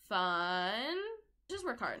 Decreases fun. Just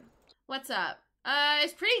work hard. What's up?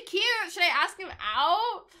 It's pretty cute. Should I ask him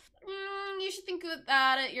out? You should think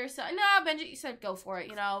about it yourself. No, Benji, you said go for it.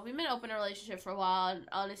 You know, we've been in an open relationship for a while, and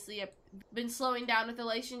honestly, I've been slowing down with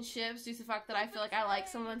relationships due to the fact that I feel like I like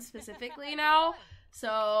someone specifically now.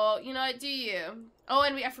 So, you know, do you? Oh,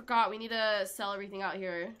 and I forgot, we need to sell everything out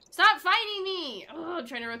here. Stop fighting me! Oh, I'm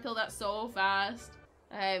trying to repeal that so fast.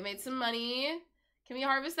 Alright, made some money. Can we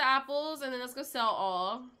harvest the apples, and then let's go sell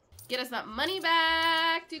all. Get us that money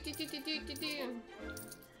back.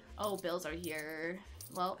 Oh, bills are here.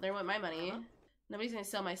 Well, there went my money. Nobody's gonna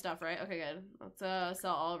sell my stuff, right? Okay, good. Let's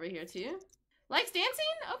sell all over here too. Likes dancing?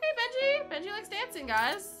 Okay, Benji. Benji likes dancing,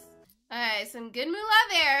 guys. Alright, some good moolah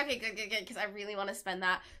there. Okay, good, because I really want to spend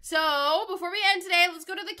that. So, before we end today, let's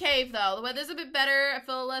go to the cave, though. The weather's a bit better. I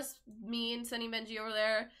feel less mean sending Benji over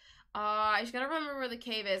there. I just gotta remember where the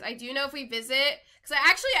cave is. I do know if we visit, because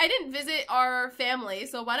I didn't visit our family,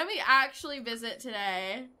 so why don't we actually visit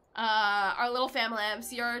today? Our little family,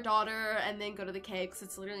 see our daughter, and then go to the cave, because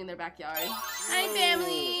it's literally in their backyard. Hi,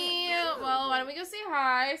 family! Well, why don't we go say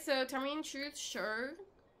hi? So, tell me in truth, sure.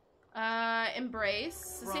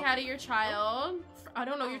 Embrace. Say hi to your child. I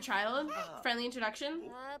don't know your child. Friendly introduction.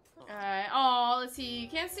 Alright. Oh, let's see. You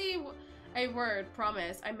can't see a word.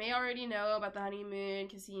 Promise. I may already know about the honeymoon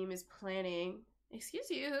Kasim is planning. Excuse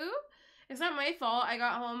you, who? It's not my fault. I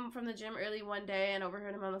got home from the gym early one day and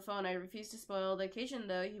overheard him on the phone. I refused to spoil the occasion,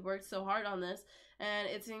 though. He worked so hard on this, and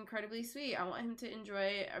it's incredibly sweet. I want him to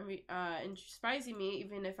enjoy surprising me,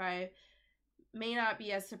 even if I may not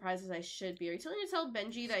be as surprised as I should be. Are you telling me to tell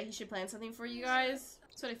Benji that he should plan something for you guys?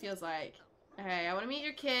 That's what it feels like. Okay, I want to meet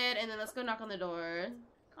your kid, and then let's go knock on the door.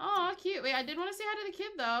 Aw, cute. Wait, I did want to say hi to the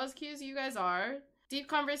kid, though, as cute as you guys are. Deep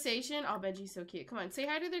conversation. Oh, Benji's so cute. Come on, say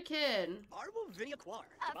hi to their kid.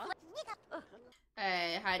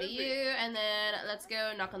 Hey, hi to you, and then let's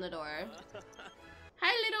go knock on the door.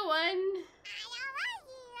 Hi, little one.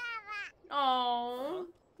 Oh,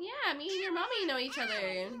 yeah, me and your mommy know each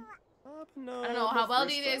other. I don't know, how well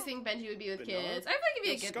do you guys think Benji would be with kids? I think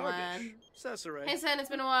he'd be a good one. Hey, son, it's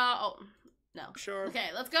been a while. Oh, no. Sure.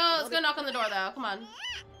 Okay, let's go knock on the door, though. Come on.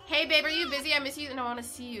 Hey, babe, are you busy? I miss you and I want to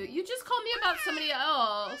see you. You just called me about somebody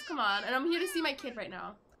else. Come on. And I'm here to see my kid right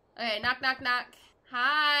now. Okay, knock, knock, knock.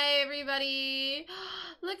 Hi, everybody.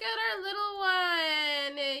 Look at our little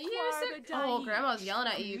one. You're so... Oh, Grandma's yelling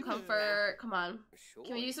at you. Comfort. Come on.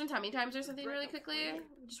 Can we do some tummy times or something really quickly?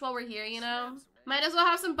 Just while we're here, you know? Might as well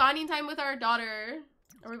have some bonding time with our daughter.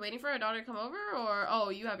 Are we waiting for our daughter to come over? Or... Oh,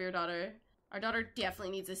 you have your daughter. Our daughter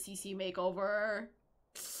definitely needs a CC makeover.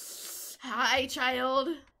 Hi, child.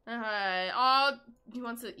 Oh, he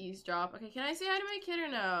wants to eavesdrop. Okay, can I say hi to my kid or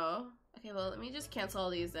no? Okay, well, let me just cancel all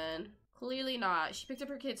these then. Clearly not. She picked up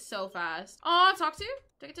her kid so fast. Oh, talk to?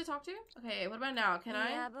 Do I get to talk to? Okay, what about now? Can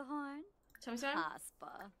I? Tell me something.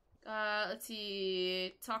 Let's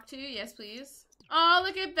see. Talk to? Yes, please. Oh,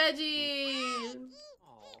 look at Benji.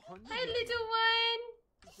 Hi, little one.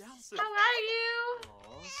 How are you?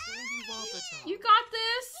 You got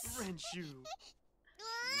this.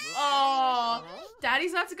 Oh,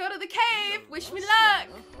 Daddy's about to go to the cave. Wish me luck.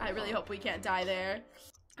 I really hope we can't die there.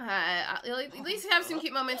 At least have some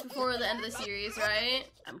cute moments before the end of the series, right?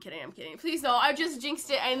 I'm kidding, I'm kidding. Please no, I just jinxed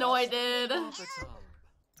it. I know I did.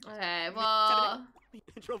 Okay, well,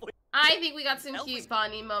 I think we got some cute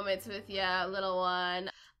bonding moments with, yeah, little one.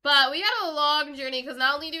 But we got a long journey because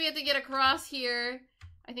not only do we have to get across here,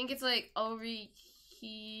 I think it's like over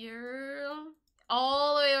here.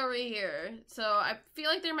 All the way over here. So I feel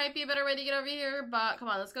like there might be a better way to get over here, but come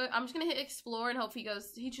on, let's go. I'm just gonna hit explore and hope he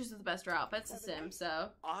chooses the best route. But it's a sim, so.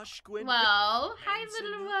 Well, hi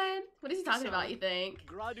little one. What is he talking about, you think?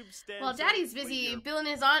 Well, Daddy's busy building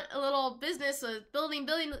his aunt a little business with building,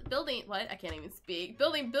 what? I can't even speak.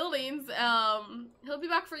 Building buildings. He'll be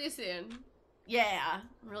back for you soon. Yeah,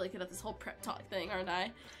 I'm really good at this whole prep talk thing, aren't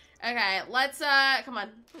I? Okay, let's, come on.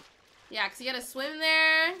 Yeah, because you gotta swim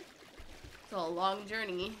there. It's a long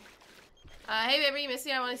journey. Hey, baby,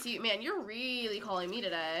 Missy, I want to see you. Man, you're really calling me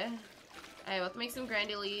today. Hey, let's make some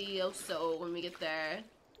grandioso when we get there.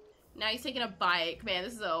 Now he's taking a bike. Man,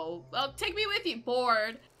 this is oh, take me with you.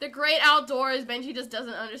 Bored. The great outdoors. Benji just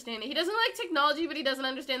doesn't understand it. He doesn't like technology, but he doesn't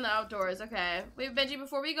understand the outdoors. Okay. Wait, Benji,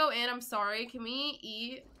 before we go in, I'm sorry. Can we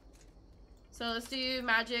eat? So let's do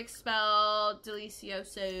magic spell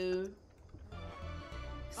delicioso.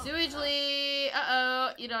 Sewagely.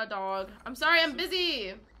 Uh-oh. Eat a dog. I'm sorry, I'm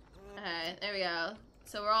busy. Okay, there we go.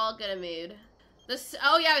 So we're all good in mood.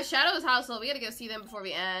 Oh yeah, the Shadow's household. We gotta go see them before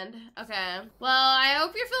we end. Okay. Well, I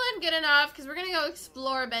hope you're feeling good enough, because we're gonna go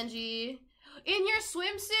explore Benji. In your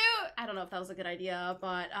swimsuit? I don't know if that was a good idea,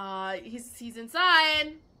 but he's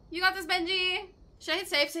inside. You got this, Benji. Should I hit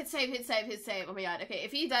save? Hit save, hit save, hit save. Oh my god, okay.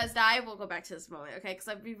 If he does die, we'll go back to this moment, okay? Because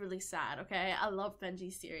I'd be really sad, okay? I love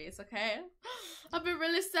Benji's series, okay? I'll be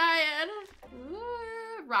really sad.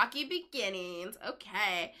 Ooh, rocky beginnings.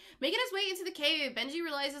 Okay. Making his way into the cave, Benji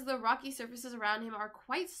realizes the rocky surfaces around him are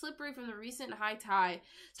quite slippery from the recent high tide.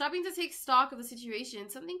 Stopping to take stock of the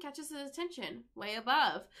situation, something catches his attention. Way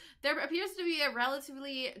above, there appears to be a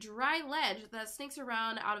relatively dry ledge that snakes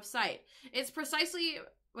around out of sight. It's precisely...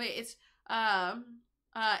 Wait,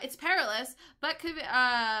 it's perilous, but could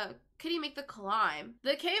Could he make the climb?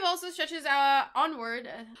 The cave also stretches onward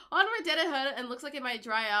dead ahead and looks like it might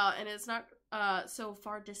dry out, and it's not so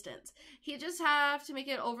far distant. He just have to make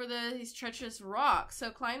it over these treacherous rocks. So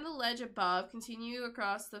climb the ledge above, continue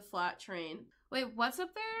across the flat terrain. Wait, what's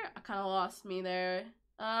up there? I kind of lost me there.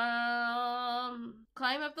 Climb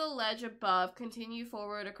up the ledge above, continue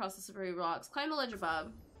forward across the slippery rocks. Climb the ledge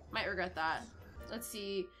above. Might regret that. Let's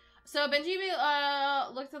see. So Benji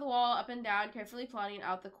looked at the wall up and down, carefully plotting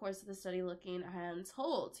out the course of the steady looking hands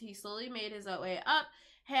hold. He slowly made his way up,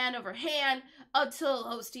 hand over hand, until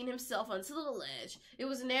hosting himself onto the ledge. It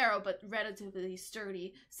was narrow but relatively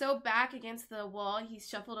sturdy, so back against the wall he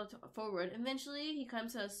shuffled forward. Eventually he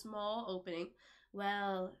comes to a small opening.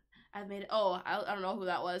 Well, I've made it. Oh, I don't know who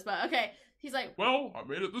that was, but okay. He's like, well, I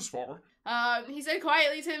made it this far. He said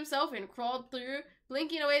quietly to himself and crawled through.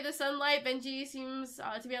 Blinking away the sunlight, Benji seems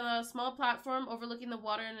to be on a small platform overlooking the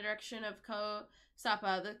water in the direction of Koh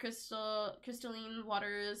Sapa. The crystalline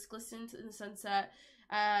waters glistened in the sunset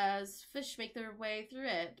as fish make their way through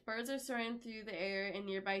it. Birds are soaring through the air in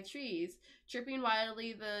nearby trees. Chirping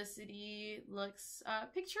wildly, the city looks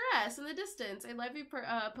picturesque in the distance. A lively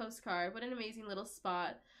postcard. What an amazing little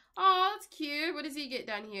spot. Aw, that's cute. What does he get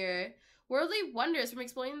down here? Worldly wonders from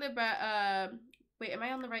exploring the wait, am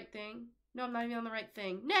I on the right thing? No, I'm not even on the right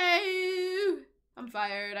thing. No! I'm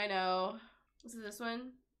fired, I know. Is it this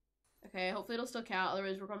one? Okay, hopefully it'll still count,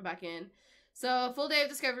 otherwise we're going back in. So, full day of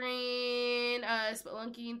discovering,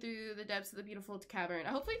 spelunking through the depths of the beautiful cavern.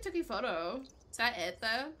 I hopefully took a photo. Is that it,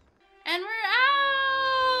 though? And we're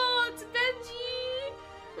out! Benji!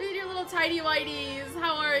 Look at your little tidy whities.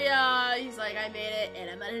 How are ya? He's like, I made it, and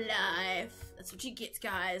I'm alive. That's what you get,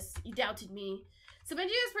 guys. You doubted me. So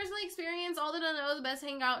Benji has personally experienced all that I know the best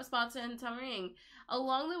hangout spots in Tamarind.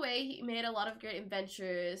 Along the way, he made a lot of great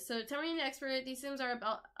adventures. So Tamarind expert, these Sims are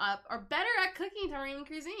better at cooking Tamarind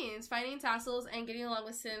cuisines, finding tassels, and getting along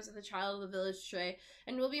with Sims of the child of the village tray,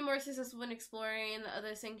 and will be more successful when exploring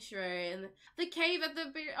the sanctuary and the cave at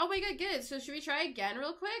the oh my god, good. So should we try again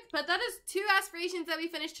real quick? But that is 2 aspirations that we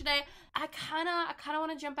finished today. I kinda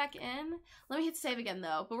want to jump back in. Let me hit save again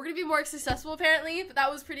though. But we're gonna be more successful apparently. But that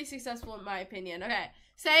was pretty successful in my opinion. Okay,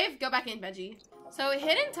 save. Go back in, Benji. So,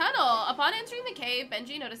 hidden tunnel. Upon entering the cave,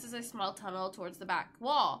 Benji notices a small tunnel towards the back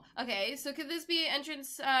wall. Okay, so could this be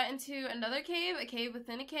entrance into another cave? A cave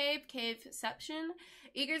within a cave? Caveception?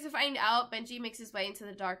 Eager to find out, Benji makes his way into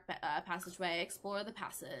the dark passageway. Explore the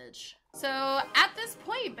passage. So, at this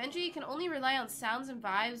point, Benji can only rely on sounds and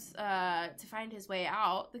vibes to find his way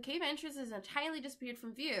out. The cave entrance is entirely disappeared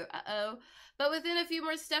from view. Uh-oh. But within a few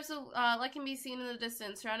more steps, light can be seen in the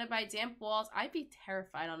distance. Surrounded by damp walls. I'd be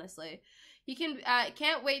terrified, honestly. He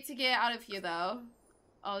can't wait to get out of here, though.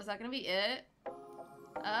 Oh, is that gonna be it?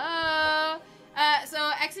 Oh.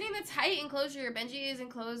 So exiting the tight enclosure, Benji is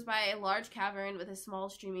enclosed by a large cavern with a small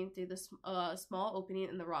streaming through the small opening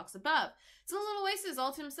in the rocks above. It's a little oasis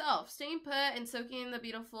all to himself. Staying put and soaking in the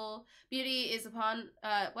beauty is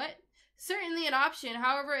certainly an option.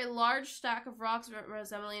 However, a large stack of rocks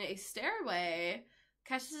resembling a stairway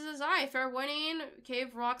catches his eye. Fair warning,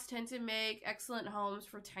 cave rocks tend to make excellent homes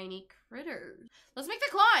for tiny critters. Let's make the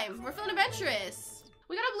climb. We're feeling adventurous.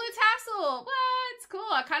 We got a blue tassel. What? It's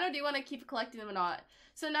cool. I kind of do want to keep collecting them or not.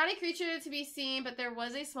 So not a creature to be seen, but there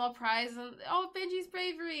was a small prize. Oh, Benji's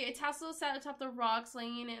bravery. A tassel sat atop the rocks,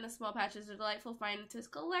 laying in a small patch is a delightful find to his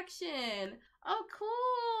collection. Oh,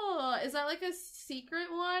 cool. Is that like a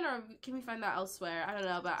secret one, or can we find that elsewhere? I don't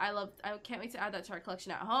know, but I can't wait to add that to our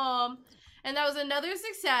collection at home. And that was another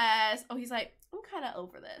success. Oh, he's like, I'm kind of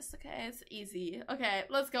over this. Okay, it's easy. Okay,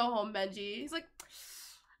 let's go home, Benji. He's like,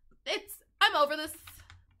 I'm over this.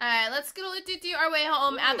 All right, let's do our way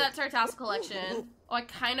home. Add that to our tassel collection. Oh, I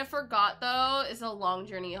kind of forgot though. It's a long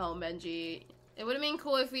journey home, Benji. It would have been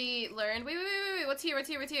cool if we learned. Wait. What's here?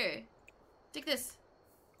 Take this.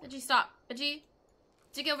 Benji, stop. Benji,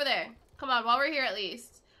 dig over there. Come on, while we're here at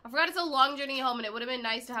least. I forgot it's a long journey home, and it would have been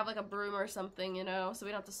nice to have like a broom or something, you know, so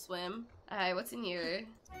we don't have to swim. Alright, what's in here?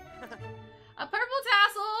 A purple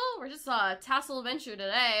tassel! We're just a tassel adventure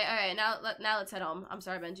today. Alright, now let's head home. I'm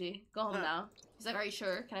sorry, Benji. Go home now. He's like, are you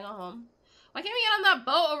sure? Can I go home? Why can't we get on that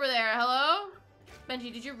boat over there? Hello?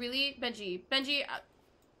 Benji, did you really? Benji.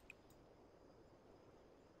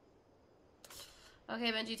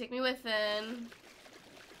 Okay, Benji, take me with then.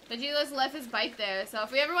 Benji just left his bike there, so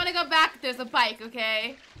if we ever want to go back, there's a bike,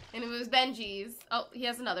 okay? And it was Benji's. Oh, he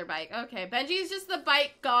has another bike. Okay, Benji's just the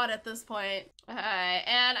bike god at this point. Alright,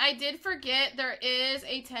 and I did forget there is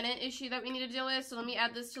a tenant issue that we need to deal with, so let me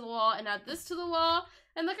add this to the wall and add this to the wall.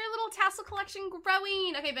 And look at our little tassel collection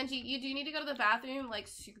growing. Okay, Benji, you do need to go to the bathroom, like,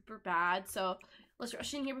 super bad, so Let's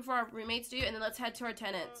rush in here before our roommates do, and then let's head to our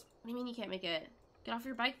tenants. What do you mean you can't make it? Get off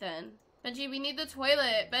your bike then. Benji, we need the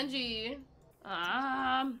toilet. Benji.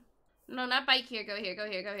 No, not bike here. Go here, go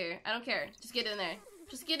here, go here. I don't care. Just get in there.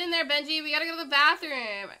 Just get in there, Benji. We gotta go to the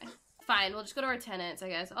bathroom. Fine, we'll just go to our tenants, I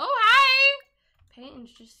guess. Oh, hi!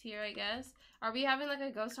 Peyton's just here, I guess. Are we having like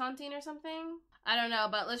a ghost haunting or something? I don't know,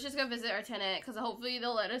 but let's just go visit our tenant because hopefully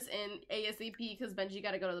they'll let us in ASAP because Benji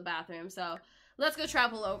gotta go to the bathroom. So let's go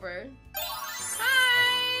travel over.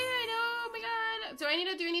 Hi! I know, oh my god. Do I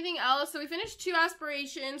need to do anything else? So we finished 2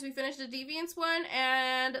 aspirations. We finished the deviance one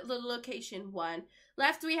and the location one.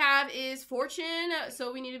 Left we have is fortune.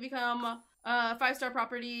 So we need to become a 5-star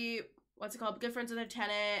property. What's it called? Good friends with a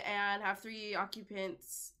tenant and have 3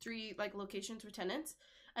 occupants, 3 like locations for tenants.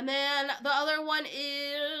 And then the other one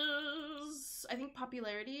is, I think,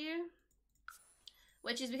 popularity,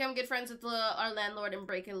 which is become good friends with our landlord and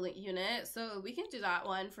break a unit. So we can do that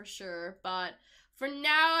one for sure. But for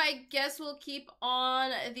now, I guess we'll keep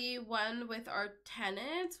on the one with our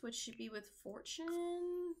tenants, which should be with fortune.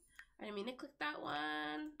 I didn't mean to click that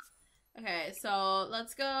one. Okay, so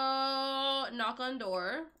let's go knock on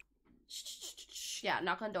door. Yeah,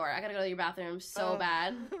 knock on door. I gotta go to your bathroom so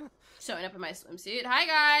bad. Showing up in my swimsuit. Hi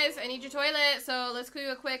guys, I need your toilet. So let's do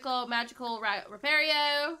a quick little magical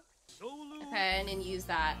repario. Okay, and then use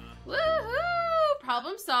that. Woohoo!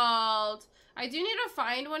 Problem solved. I do need to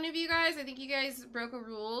find one of you guys. I think you guys broke a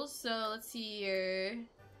rule. So let's see here.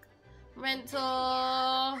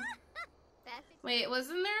 Rental. Wait,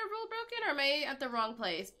 wasn't there a rule broken or am I at the wrong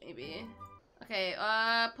place? Maybe. Okay,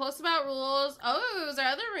 post about rules. Oh, it was our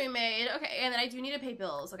other roommate. Okay, and then I do need to pay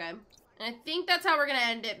bills, okay. And I think that's how we're gonna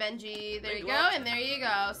end it, Benji. There you go, and there you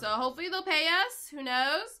go. So hopefully they'll pay us, who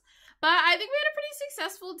knows? But I think we had a pretty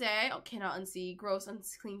successful day. Oh, cannot unsee, gross,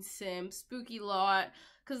 unclean sim, spooky lot,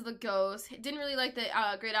 because of the ghost. Didn't really like the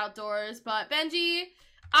great outdoors, but Benji,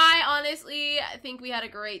 I honestly think we had a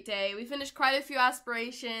great day. We finished quite a few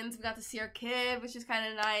aspirations. We got to see our kid, which is kind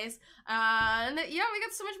of nice. And yeah, we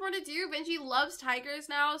got so much more to do. Benji loves tigers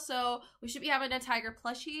now, so we should be having a tiger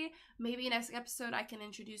plushie. Maybe next episode I can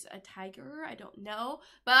introduce a tiger. I don't know.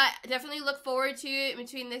 But definitely look forward to it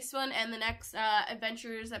between this one and the next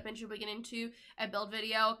adventures that Benji will be getting into a build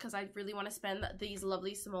video, because I really want to spend these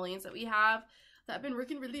lovely simoleons that we have that I've been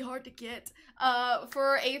working really hard to get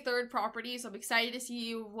for a 3rd property. So I'm excited to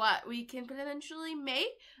see what we can potentially make.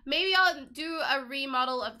 Maybe I'll do a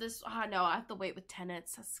remodel of this. Oh no, I have to wait with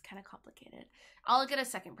tenants. That's kind of complicated. I'll get a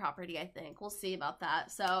 2nd property, I think. We'll see about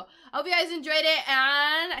that. So I hope you guys enjoyed it,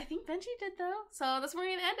 and I think Benji did though. So that's where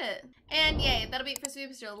we're gonna end it. And yay, that'll be it for this video.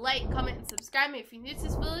 Be sure to like, comment, and subscribe. If you're new to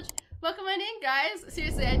this village, welcome on in, guys.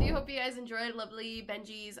 Seriously, I do hope you guys enjoyed lovely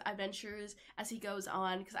Benji's adventures as he goes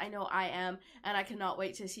on, because I know I am, and I cannot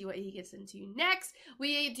wait to see what he gets into next.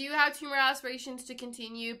 We do have 2 more aspirations to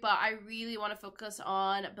continue, but I really want to focus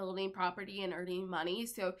on building property and earning money.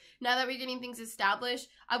 So now that we're getting things established,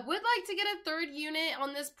 I would like to get a 3rd unit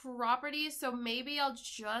on this property, so maybe I'll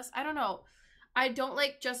just, I don't know. I don't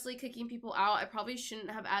like justly kicking people out. I probably shouldn't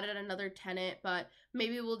have added another tenant, but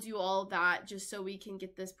maybe we'll do all of that just so we can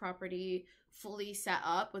get this property fully set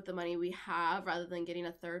up with the money we have rather than getting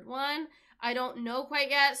a 3rd one. I don't know quite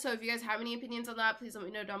yet, so if you guys have any opinions on that, please let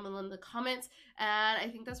me know down below in the comments. And I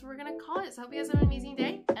think that's what we're gonna call it. So I hope you guys have an amazing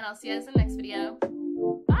day, and I'll see you guys in the next video.